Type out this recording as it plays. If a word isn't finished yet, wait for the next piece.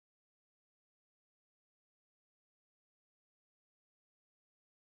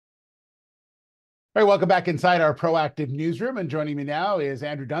All right, welcome back inside our proactive newsroom. And joining me now is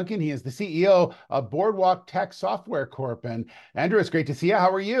Andrew Duncan. He is the CEO of Boardwalktech Software Corp. And Andrew, it's great to see you. How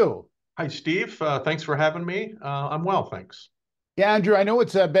are you? Hi, Steve. Thanks for having me. I'm well, thanks. Yeah, Andrew, I know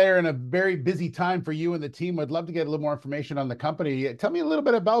it's better in a very busy time for you and the team. I'd love to get a little more information on the company. Tell me a little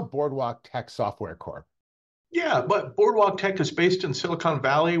bit about Boardwalktech Software Corp. Yeah, but Boardwalk Tech is based in Silicon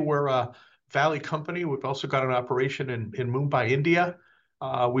Valley. We're a Valley company. We've also got an operation in Mumbai, India.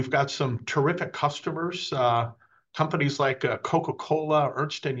 We've got some terrific customers, companies like Coca-Cola,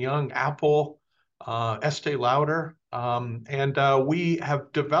 Ernst and Young, Apple, Estee Lauder. And we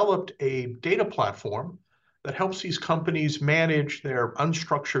have developed a data platform that helps these companies manage their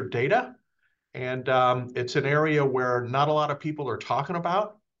unstructured data. And it's an area where not a lot of people are talking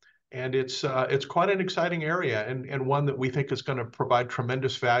about. And it's quite an exciting area and one that we think is going to provide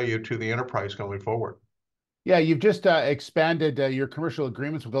tremendous value to the enterprise going forward. Yeah, you've just expanded your commercial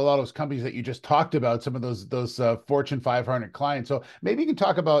agreements with a lot of those companies that you just talked about, some of those Fortune 500 clients. So maybe you can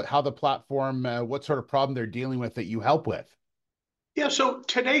talk about how the platform, what sort of problem they're dealing with that you help with. Yeah, so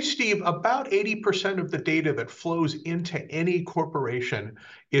today, Steve, about 80% of the data that flows into any corporation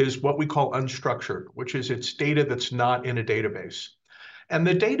is what we call unstructured, which is it's data that's not in a database. And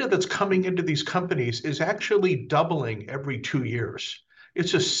the data that's coming into these companies is actually doubling every 2 years.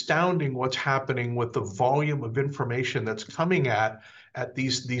 It's astounding what's happening with the volume of information that's coming at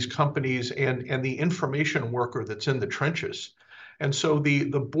these companies and the information worker that's in the trenches. And so the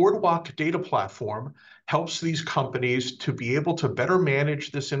Boardwalk data platform helps these companies to be able to better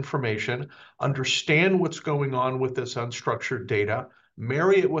manage this information, understand what's going on with this unstructured data,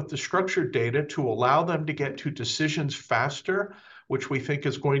 marry it with the structured data to allow them to get to decisions faster, which we think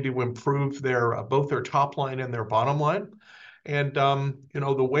is going to improve their both their top line and their bottom line. And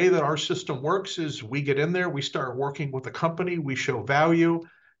the way that our system works is we get in there, we start working with the company, we show value,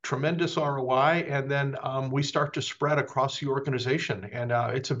 tremendous ROI, and then we start to spread across the organization. And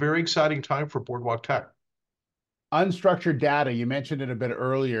it's a very exciting time for Boardwalk Tech. Unstructured data, you mentioned it a bit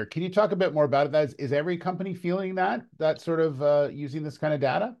earlier. Can you talk a bit more about it? Is every company feeling that sort of using this kind of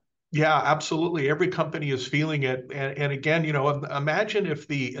data? Yeah, absolutely. Every company is feeling it. And again, imagine if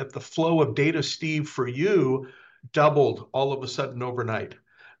the flow of data, Steve, for you doubled all of a sudden overnight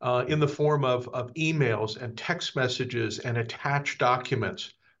in the form of emails and text messages and attached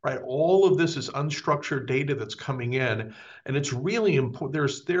documents, right? All of this is unstructured data that's coming in, and it's really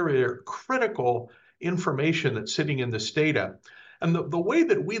important. There are critical information that's sitting in this data. And the way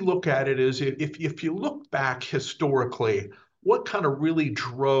that we look at it is if you look back historically, what kind of really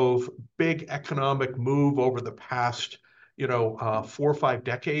drove big economic move over the past 4 or 5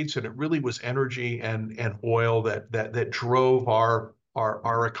 decades, and it really was energy and oil that drove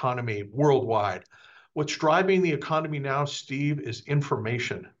our economy worldwide. What's driving the economy now, Steve, is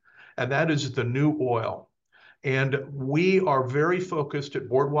information, and that is the new oil. And we are very focused at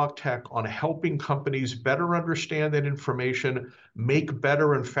Boardwalk Tech on helping companies better understand that information, make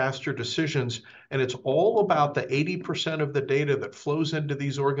better and faster decisions. And it's all about the 80% of the data that flows into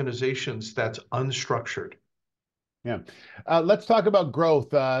these organizations that's unstructured. Yeah. Let's talk about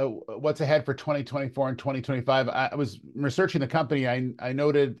growth. What's ahead for 2024 and 2025? I was researching the company. I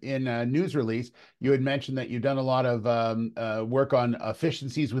noted in a news release, you had mentioned that you've done a lot of work on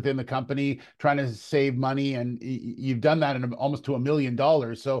efficiencies within the company, trying to save money, and you've done that in almost to $1 million.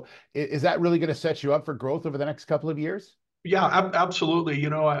 So is that really going to set you up for growth over the next couple of years? Yeah, absolutely.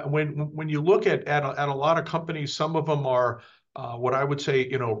 When you look at a lot of companies, some of them are what I would say,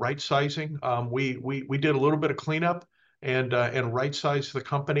 right sizing. We did a little bit of cleanup and right size the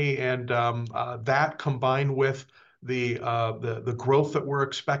company, and that combined with the growth that we're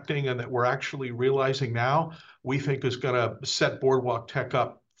expecting and that we're actually realizing now, we think is going to set Boardwalk Tech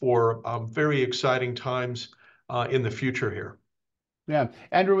up for very exciting times in the future here. Yeah.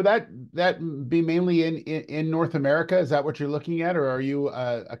 Andrew, would that be mainly in North America? Is that what you're looking at, or are you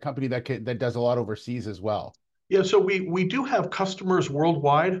a company that does a lot overseas as well? Yeah, so we do have customers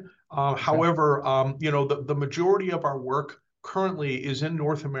worldwide. Okay. However, the majority of our work currently is in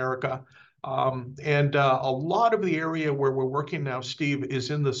North America. And a lot of the area where we're working now, Steve, is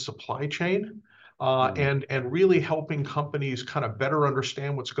in the supply chain, Hmm. and really helping companies kind of better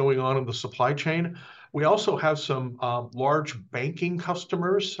understand what's going on in the supply chain. We also have some large banking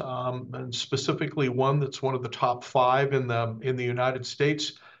customers, and specifically one that's one of the top five in the United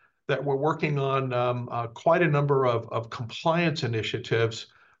States, that we're working on quite a number of compliance initiatives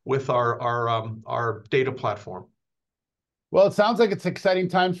with our data platform. Well, it sounds like it's exciting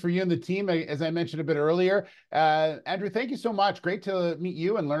times for you and the team, as I mentioned a bit earlier. Andrew, thank you so much. Great to meet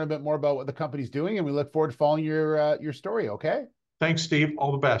you and learn a bit more about what the company's doing, and we look forward to following your story. Okay. Thanks, Steve.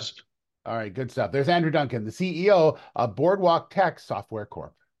 All the best. All right, good stuff. There's Andrew Duncan, the CEO of Boardwalktech Software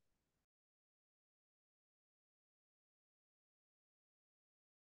Corp.